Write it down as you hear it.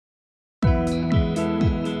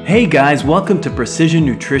Hey guys, welcome to Precision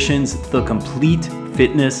Nutrition's The Complete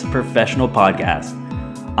Fitness Professional Podcast.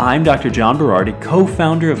 I'm Dr. John Berardi,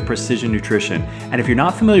 co-founder of Precision Nutrition, and if you're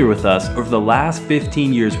not familiar with us, over the last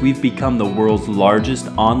 15 years, we've become the world's largest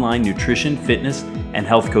online nutrition, fitness, and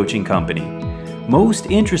health coaching company. Most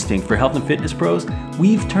interesting for health and fitness pros,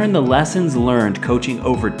 we've turned the lessons learned coaching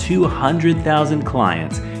over 200,000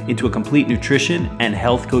 clients into a complete nutrition and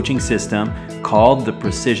health coaching system called the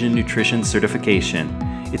Precision Nutrition Certification.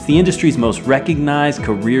 It's the industry's most recognized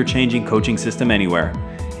career-changing coaching system anywhere.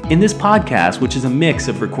 In this podcast, which is a mix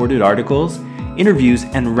of recorded articles, interviews,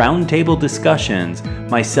 and roundtable discussions,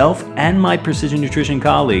 myself and my Precision Nutrition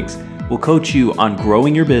colleagues will coach you on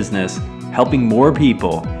growing your business, helping more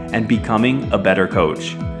people, and becoming a better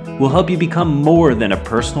coach. We'll help you become more than a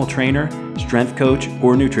personal trainer, strength coach,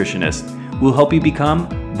 or nutritionist. We'll help you become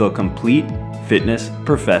the complete fitness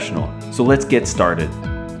professional. So let's get started.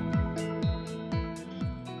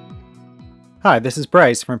 Hi, this is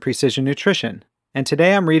Bryce from Precision Nutrition, and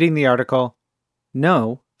today I'm reading the article,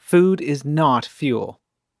 No, Food is Not Fuel.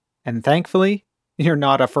 And thankfully, you're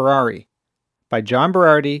not a Ferrari, by John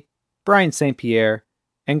Berardi, Brian St. Pierre,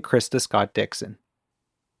 and Krista Scott Dixon.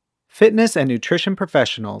 Fitness and nutrition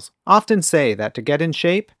professionals often say that to get in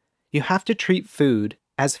shape, you have to treat food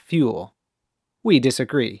as fuel. We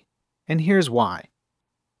disagree, and here's why.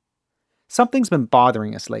 Something's been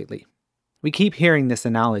bothering us lately. We keep hearing this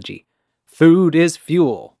analogy. Food is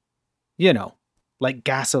fuel. You know, like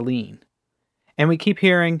gasoline. And we keep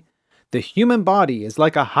hearing, the human body is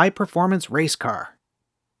like a high-performance race car.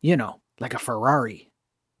 You know, like a Ferrari.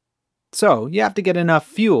 So you have to get enough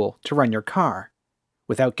fuel to run your car,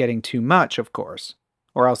 without getting too much, of course,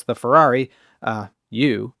 or else the Ferrari,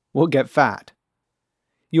 you, will get fat.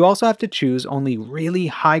 You also have to choose only really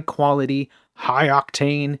high-quality,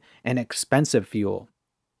 high-octane, and expensive fuel,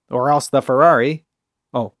 or else the Ferrari,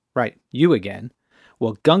 right, you again,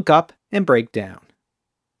 will gunk up and break down.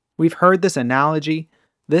 We've heard this analogy,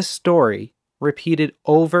 this story, repeated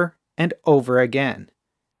over and over again,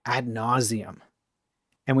 ad nauseum.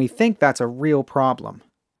 And we think that's a real problem.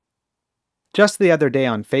 Just the other day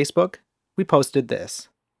on Facebook, we posted this.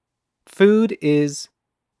 Food is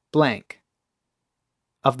blank.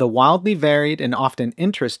 Of the wildly varied and often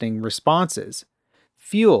interesting responses,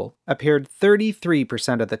 fuel appeared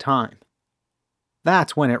 33% of the time.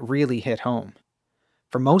 That's when it really hit home.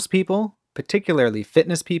 For most people, particularly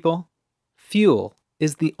fitness people, fuel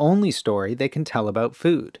is the only story they can tell about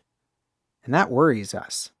food. And that worries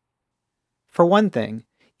us. For one thing,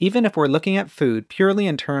 even if we're looking at food purely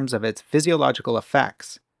in terms of its physiological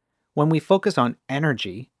effects, when we focus on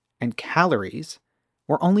energy and calories,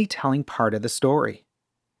 we're only telling part of the story.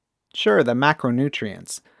 Sure, the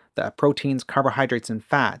macronutrients, the proteins, carbohydrates, and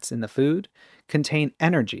fats in the food, contain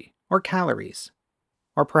energy or calories.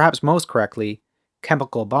 Or perhaps most correctly,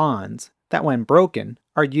 chemical bonds that when broken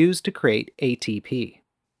are used to create ATP.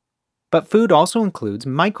 But food also includes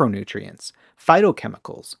micronutrients,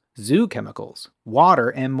 phytochemicals, zoochemicals, water,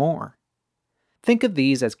 and more. Think of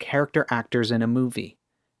these as character actors in a movie.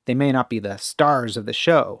 They may not be the stars of the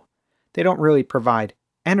show. They don't really provide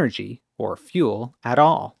energy or fuel at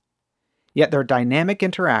all. Yet their dynamic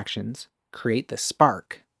interactions create the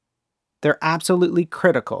spark. They're absolutely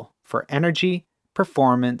critical for energy,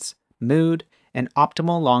 performance, mood, and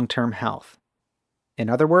optimal long-term health. In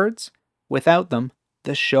other words, without them,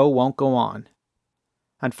 the show won't go on.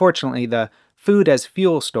 Unfortunately, the food as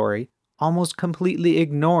fuel story almost completely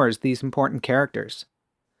ignores these important characters.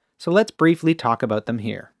 So let's briefly talk about them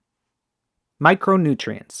here.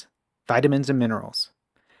 Micronutrients, vitamins and minerals.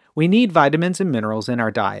 We need vitamins and minerals in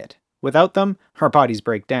our diet. Without them, our bodies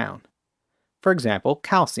break down. For example,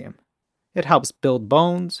 calcium. It helps build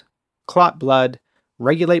bones, clot blood,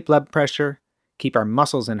 regulate blood pressure, keep our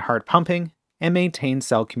muscles and heart pumping, and maintain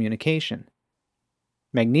cell communication.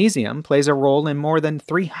 Magnesium plays a role in more than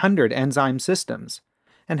 300 enzyme systems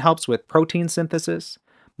and helps with protein synthesis,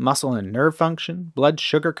 muscle and nerve function, blood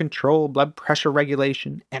sugar control, blood pressure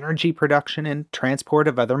regulation, energy production, and transport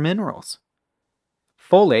of other minerals.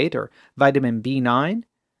 Folate, or vitamin B9,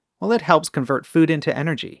 well, it helps convert food into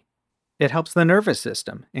energy. It helps the nervous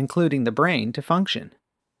system, including the brain, to function,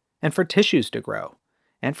 and for tissues to grow,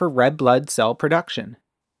 and for red blood cell production.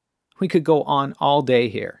 We could go on all day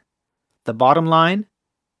here. The bottom line,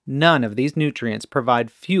 none of these nutrients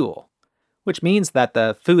provide fuel, which means that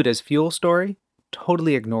the food as fuel story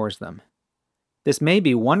totally ignores them. This may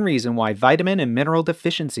be one reason why vitamin and mineral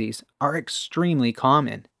deficiencies are extremely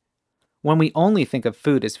common. When we only think of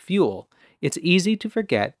food as fuel, it's easy to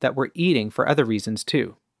forget that we're eating for other reasons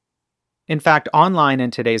too. In fact, online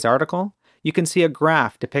in today's article, you can see a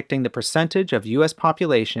graph depicting the percentage of US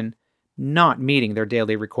population not meeting their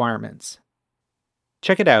daily requirements.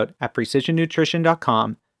 Check it out at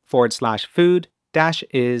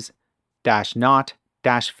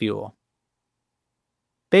precisionnutrition.com/food-is-not-fuel.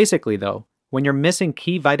 Basically, though, when you're missing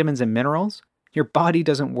key vitamins and minerals, your body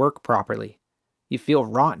doesn't work properly. You feel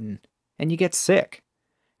rotten, and you get sick.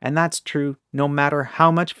 And that's true no matter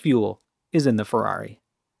how much fuel is in the Ferrari.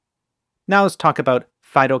 Now let's talk about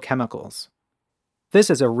phytochemicals. This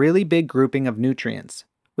is a really big grouping of nutrients,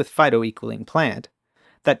 with phyto equaling plant,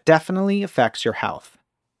 that definitely affects your health.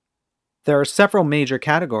 There are several major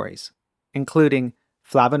categories, including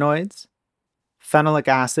flavonoids, phenolic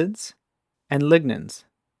acids, and lignans.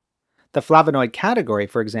 The flavonoid category,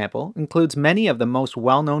 for example, includes many of the most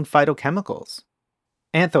well-known phytochemicals.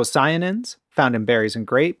 Anthocyanins, found in berries and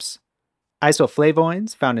grapes,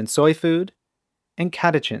 isoflavonoids, found in soy food, and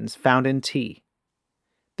catechins, found in tea.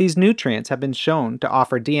 These nutrients have been shown to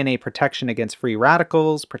offer DNA protection against free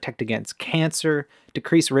radicals, protect against cancer,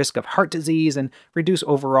 decrease risk of heart disease, and reduce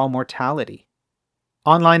overall mortality.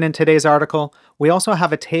 Online in today's article, we also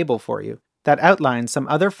have a table for you that outlines some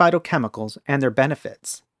other phytochemicals and their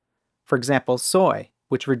benefits. For example, soy,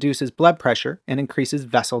 which reduces blood pressure and increases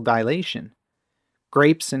vessel dilation.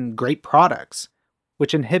 Grapes and grape products,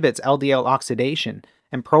 which inhibits LDL oxidation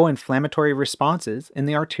and pro-inflammatory responses in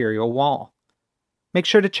the arterial wall. Make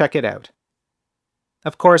sure to check it out.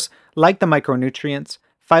 Of course, like the micronutrients,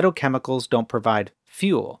 phytochemicals don't provide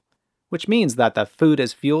fuel, which means that the food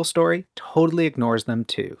as fuel story totally ignores them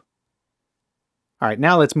too. Alright,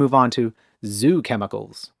 now let's move on to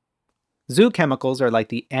zoochemicals. Zoochemicals are like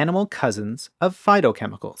the animal cousins of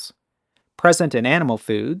phytochemicals. Present in animal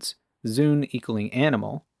foods, zoon equaling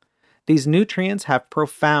animal, these nutrients have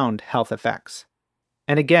profound health effects.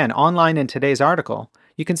 And again, online in today's article,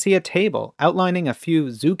 you can see a table outlining a few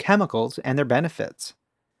zoochemicals and their benefits.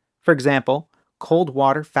 For example, cold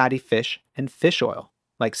water fatty fish and fish oil,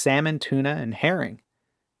 like salmon, tuna, and herring.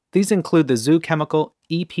 These include the zoochemical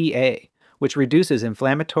EPA, which reduces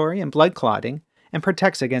inflammatory and blood clotting and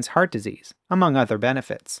protects against heart disease, among other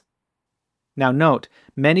benefits. Now note,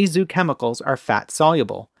 many zoochemicals are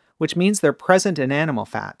fat-soluble, which means they're present in animal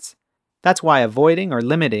fats. That's why avoiding or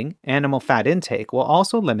limiting animal fat intake will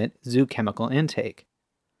also limit zoochemical intake.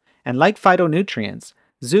 And like phytonutrients,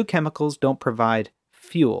 zoochemicals don't provide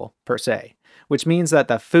fuel per se, which means that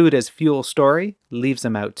the food as fuel story leaves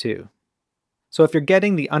them out too. So if you're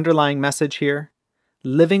getting the underlying message here,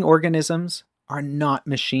 living organisms are not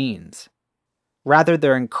machines. Rather,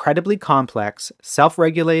 they're incredibly complex,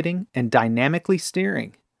 self-regulating, and dynamically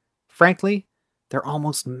steering. Frankly, they're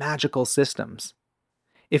almost magical systems.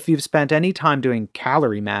 If you've spent any time doing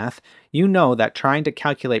calorie math, you know that trying to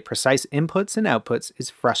calculate precise inputs and outputs is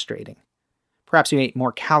frustrating. Perhaps you ate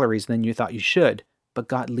more calories than you thought you should, but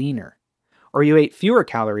got leaner. Or you ate fewer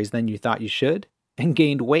calories than you thought you should, and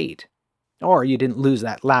gained weight. Or you didn't lose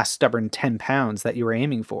that last stubborn 10 pounds that you were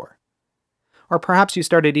aiming for. Or perhaps you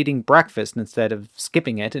started eating breakfast instead of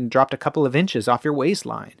skipping it and dropped a couple of inches off your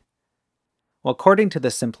waistline. Well, according to the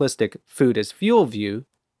simplistic food as fuel view,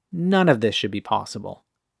 none of this should be possible.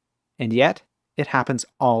 And yet, it happens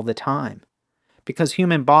all the time. Because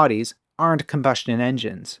human bodies aren't combustion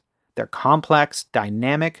engines. They're complex,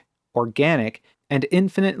 dynamic, organic, and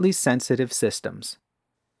infinitely sensitive systems.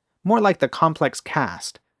 More like the complex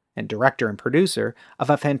cast and director and producer of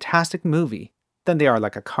a fantastic movie than they are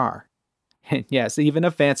like a car. And yes, even a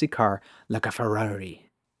fancy car like a Ferrari.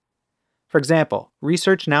 For example,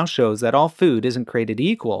 research now shows that all food isn't created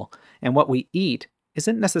equal, and what we eat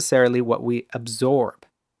isn't necessarily what we absorb.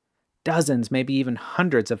 Dozens, maybe even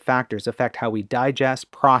hundreds of factors affect how we digest,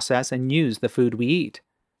 process, and use the food we eat.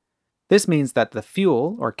 This means that the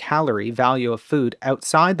fuel or calorie value of food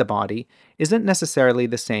outside the body isn't necessarily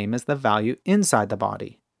the same as the value inside the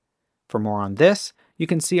body. For more on this, you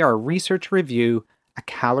can see our research review, A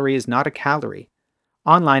Calorie is Not a Calorie,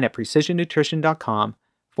 online at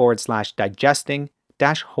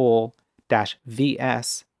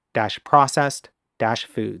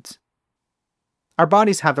precisionnutrition.com/digesting-whole-vs-processed-foods. Our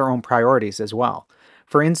bodies have their own priorities as well.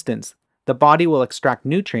 For instance, the body will extract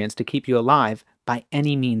nutrients to keep you alive by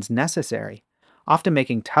any means necessary, often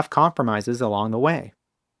making tough compromises along the way.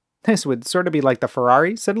 This would sort of be like the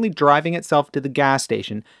Ferrari suddenly driving itself to the gas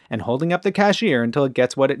station and holding up the cashier until it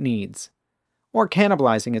gets what it needs, or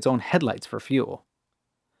cannibalizing its own headlights for fuel.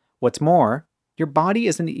 What's more, your body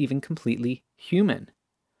isn't even completely human.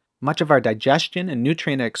 Much of our digestion and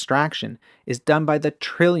nutrient extraction is done by the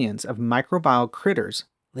trillions of microbial critters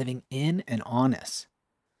living in and on us.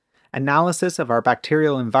 Analysis of our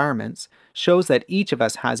bacterial environments shows that each of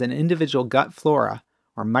us has an individual gut flora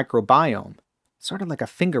or microbiome sort of like a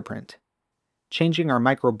fingerprint. Changing our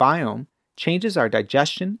microbiome changes our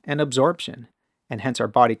digestion and absorption, and hence our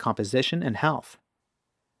body composition and health.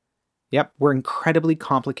 Yep, we're incredibly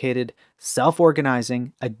complicated,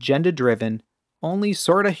 self-organizing, agenda-driven, only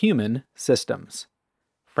sorta human systems.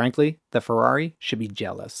 Frankly, the Ferrari should be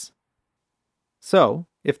jealous. So,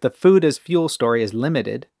 if the food as fuel story is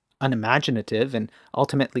limited, unimaginative, and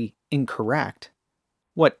ultimately incorrect,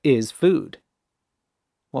 what is food?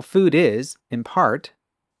 Well, food is, in part,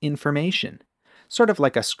 information, sort of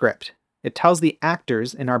like a script. It tells the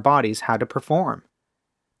actors in our bodies how to perform.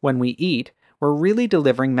 When we eat, we're really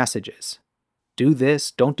delivering messages. Do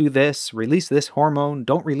this, don't do this, release this hormone,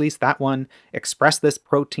 don't release that one, express this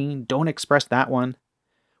protein, don't express that one.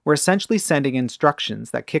 We're essentially sending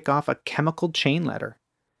instructions that kick off a chemical chain letter.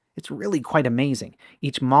 It's really quite amazing.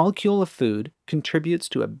 Each molecule of food contributes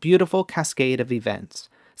to a beautiful cascade of events,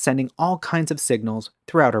 sending all kinds of signals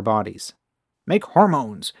throughout our bodies. Make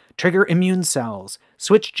hormones, trigger immune cells,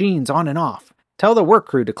 switch genes on and off, tell the work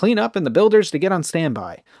crew to clean up and the builders to get on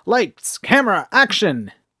standby. Lights, camera,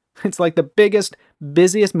 action! It's like the biggest,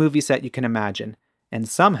 busiest movie set you can imagine, and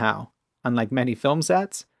somehow, unlike many film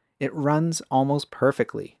sets, it runs almost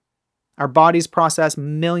perfectly. Our bodies process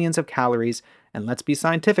millions of calories, and let's be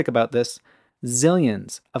scientific about this,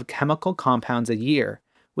 zillions of chemical compounds a year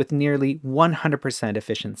with nearly 100%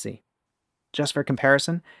 efficiency. Just for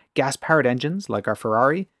comparison, gas-powered engines like our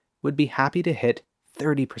Ferrari would be happy to hit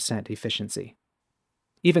 30% efficiency.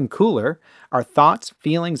 Even cooler, our thoughts,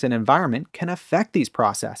 feelings, and environment can affect these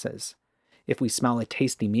processes. If we smell a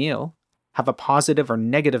tasty meal, have a positive or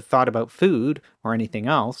negative thought about food or anything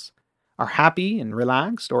else, are happy and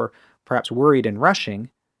relaxed, or perhaps worried and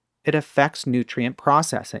rushing, it affects nutrient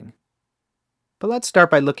processing. But let's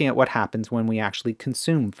start by looking at what happens when we actually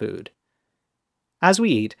consume food. As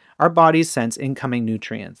we eat, our bodies sense incoming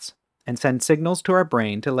nutrients and send signals to our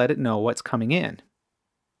brain to let it know what's coming in.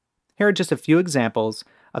 Here are just a few examples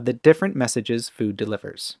of the different messages food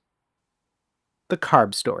delivers. The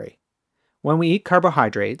carb story. When we eat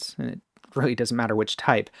carbohydrates, and it really doesn't matter which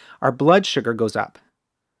type, our blood sugar goes up.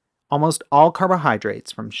 Almost all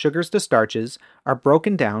carbohydrates, from sugars to starches, are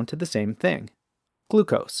broken down to the same thing: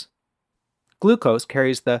 glucose. Glucose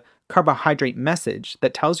carries the carbohydrate message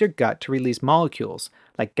that tells your gut to release molecules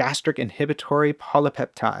like gastric inhibitory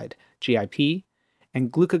polypeptide, GIP, and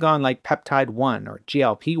glucagon-like peptide 1, or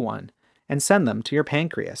GLP-1, and send them to your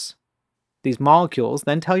pancreas. These molecules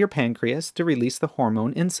then tell your pancreas to release the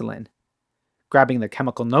hormone insulin. Grabbing the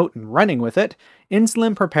chemical note and running with it,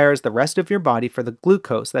 insulin prepares the rest of your body for the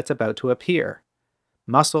glucose that's about to appear.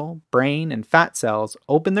 Muscle, brain, and fat cells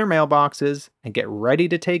open their mailboxes and get ready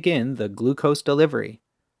to take in the glucose delivery.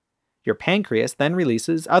 Your pancreas then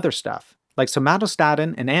releases other stuff, like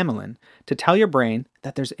somatostatin and amylin, to tell your brain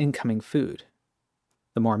that there's incoming food.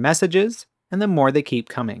 The more messages, and the more they keep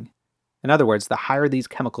coming. In other words, the higher these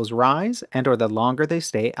chemicals rise and/or the longer they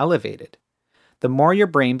stay elevated, the more your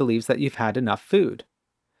brain believes that you've had enough food.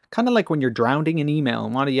 Kind of like when you're drowning in email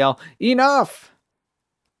and want to yell, "Enough!"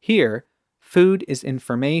 Here, food is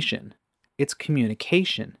information. It's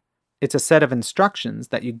communication. It's a set of instructions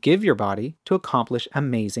that you give your body to accomplish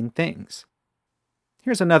amazing things.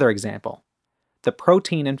 Here's another example: the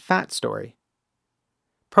protein and fat story.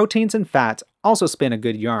 Proteins and fats also spin a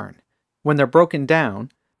good yarn. When they're broken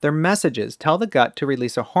down, their messages tell the gut to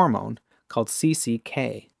release a hormone called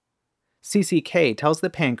CCK. CCK tells the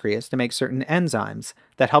pancreas to make certain enzymes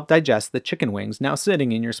that help digest the chicken wings now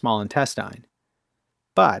sitting in your small intestine.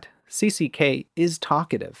 But CCK is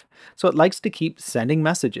talkative, so it likes to keep sending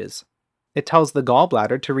messages. It tells the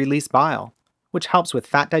gallbladder to release bile, which helps with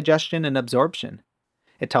fat digestion and absorption.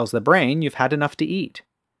 It tells the brain you've had enough to eat.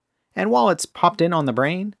 And while it's popped in on the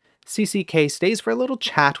brain, CCK stays for a little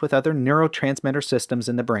chat with other neurotransmitter systems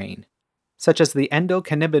in the brain, such as the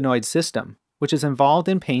endocannabinoid system, which is involved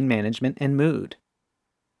in pain management and mood.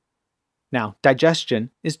 Now,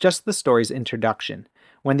 digestion is just the story's introduction.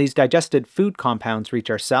 When these digested food compounds reach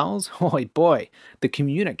our cells, oh boy, the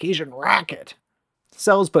communication racket.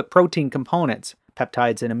 Cells put protein components,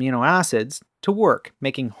 peptides and amino acids, to work,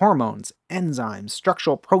 making hormones, enzymes,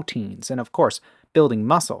 structural proteins, and of course, building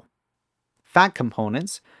muscle. Fat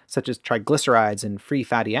components, such as triglycerides and free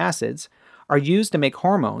fatty acids, are used to make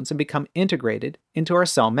hormones and become integrated into our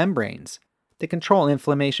cell membranes. They control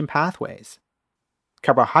inflammation pathways.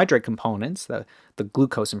 Carbohydrate components, the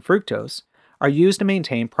glucose and fructose, are used to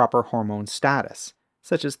maintain proper hormone status,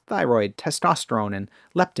 such as thyroid, testosterone, and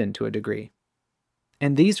leptin to a degree.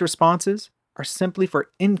 And these responses are simply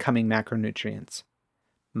for incoming macronutrients.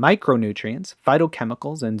 Micronutrients,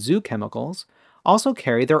 phytochemicals, and zoochemicals also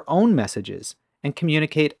carry their own messages and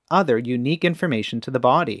communicate other unique information to the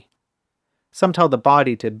body. Some tell the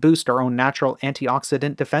body to boost our own natural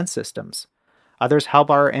antioxidant defense systems. Others help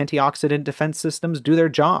our antioxidant defense systems do their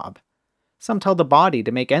job. Some tell the body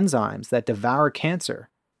to make enzymes that devour cancer.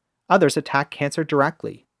 Others attack cancer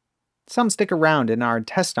directly. Some stick around in our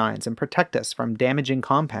intestines and protect us from damaging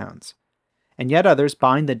compounds. And yet others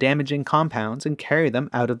bind the damaging compounds and carry them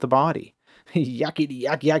out of the body. Yuckity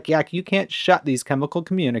yuck yuck yuck, you can't shut these chemical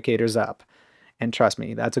communicators up. And trust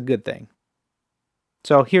me, that's a good thing.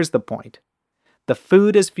 So here's the point. The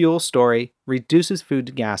food as fuel story reduces food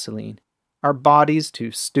to gasoline, our bodies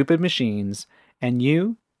to stupid machines, and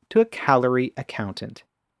you to a calorie accountant.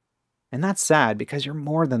 And that's sad because you're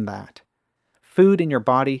more than that. Food in your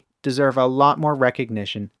body deserve a lot more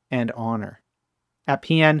recognition and honor. At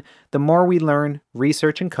PN, the more we learn,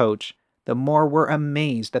 research, and coach, the more we're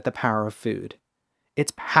amazed at the power of food.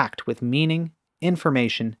 It's packed with meaning,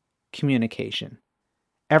 information, communication.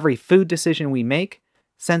 Every food decision we make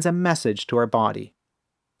sends a message to our body.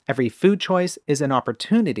 Every food choice is an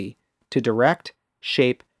opportunity to direct,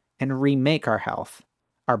 shape, and remake our health,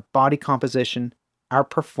 our body composition, our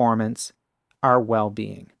performance, our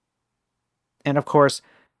well-being. And of course,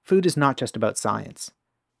 food is not just about science.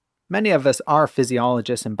 Many of us are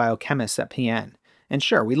physiologists and biochemists at PN, and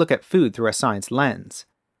sure, we look at food through a science lens,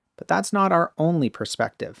 but that's not our only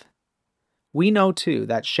perspective. We know too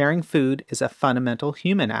that sharing food is a fundamental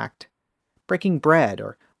human act. Breaking bread,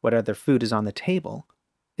 or what other food is on the table,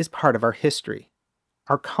 is part of our history,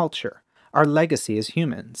 our culture, our legacy as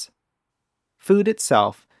humans. Food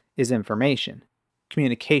itself is information,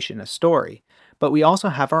 communication, a story, but we also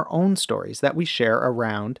have our own stories that we share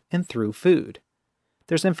around and through food.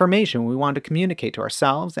 There's information we want to communicate to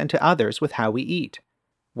ourselves and to others with how we eat,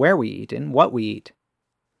 where we eat, and what we eat.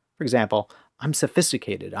 For example, I'm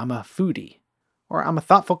sophisticated, I'm a foodie. Or I'm a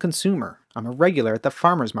thoughtful consumer, I'm a regular at the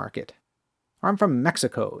farmer's market. Or I'm from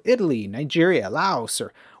Mexico, Italy, Nigeria, Laos,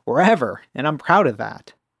 or wherever, and I'm proud of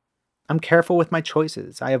that. I'm careful with my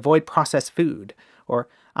choices, I avoid processed food. Or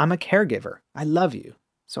I'm a caregiver, I love you,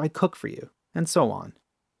 so I cook for you, and so on.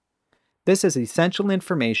 This is essential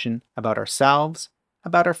information about ourselves,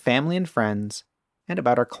 about our family and friends, and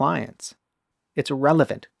about our clients. It's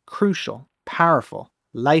relevant, crucial, powerful,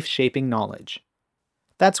 life-shaping knowledge.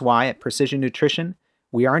 That's why at Precision Nutrition,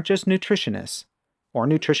 we aren't just nutritionists or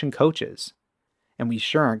nutrition coaches, and we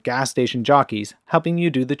sure aren't gas station jockeys helping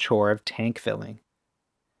you do the chore of tank filling.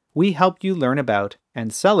 We help you learn about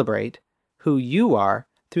and celebrate who you are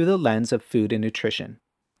through the lens of food and nutrition.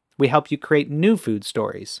 We help you create new food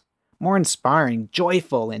stories, more inspiring,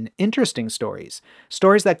 joyful, and interesting stories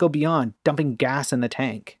that go beyond dumping gas in the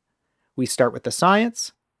tank. We start with the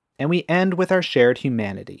science, and we end with our shared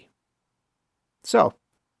humanity. So,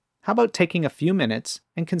 how about taking a few minutes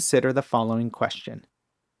and consider the following question?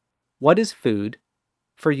 What is food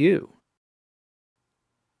for you?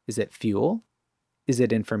 Is it fuel? Is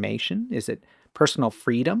it information? Is it personal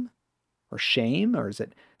freedom? Or shame? Or is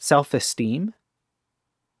it self-esteem?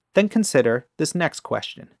 Then consider this next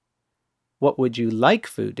question. What would you like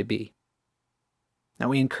food to be? Now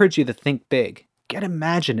we encourage you to think big, get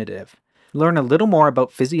imaginative, learn a little more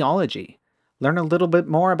about physiology, learn a little bit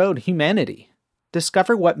more about humanity.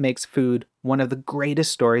 Discover what makes food one of the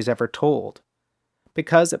greatest stories ever told.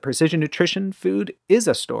 Because at Precision Nutrition, food is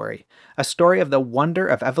a story of the wonder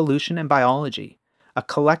of evolution and biology, a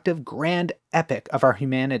collective grand epic of our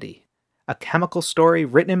humanity, a chemical story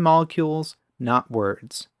written in molecules, not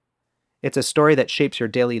words. It's a story that shapes your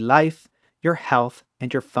daily life, your health,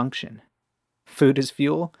 and your function. Food is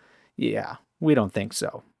fuel? Yeah, we don't think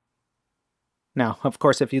so. Now, of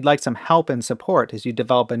course, if you'd like some help and support as you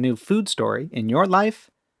develop a new food story in your life,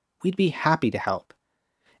 we'd be happy to help.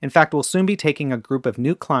 In fact, we'll soon be taking a group of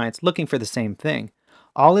new clients looking for the same thing,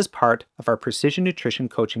 all as part of our Precision Nutrition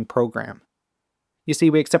Coaching Program. You see,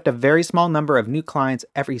 we accept a very small number of new clients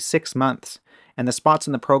every 6 months, and the spots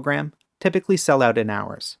in the program typically sell out in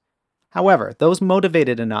hours. However, those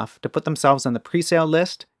motivated enough to put themselves on the pre-sale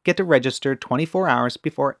list get to register 24 hours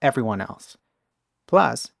before everyone else.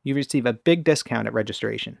 Plus, you receive a big discount at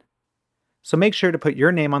registration. So make sure to put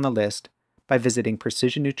your name on the list by visiting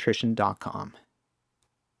precisionnutrition.com.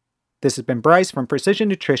 This has been Bryce from Precision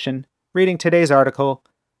Nutrition, reading today's article,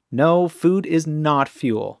 No, Food is Not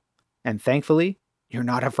Fuel, and thankfully, you're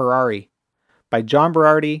not a Ferrari, by John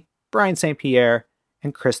Berardi, Brian St. Pierre,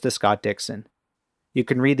 and Krista Scott Dixon. You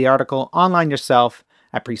can read the article online yourself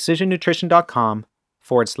at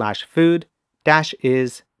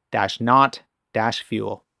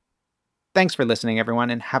precisionnutrition.com/food-is-not-fuel. Thanks for listening, everyone,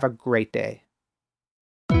 and have a great day.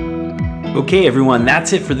 Okay, everyone,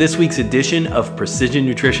 that's it for this week's edition of Precision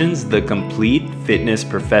Nutrition's The Complete Fitness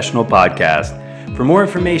Professional Podcast. For more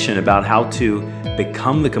information about how to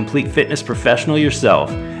become the complete fitness professional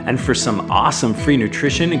yourself, and for some awesome free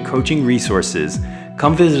nutrition and coaching resources,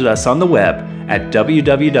 come visit us on the web at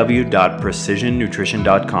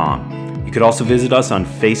www.precisionnutrition.com. You could also visit us on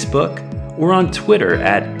Facebook or on Twitter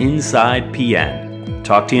at InsidePN.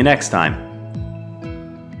 Talk to you next time.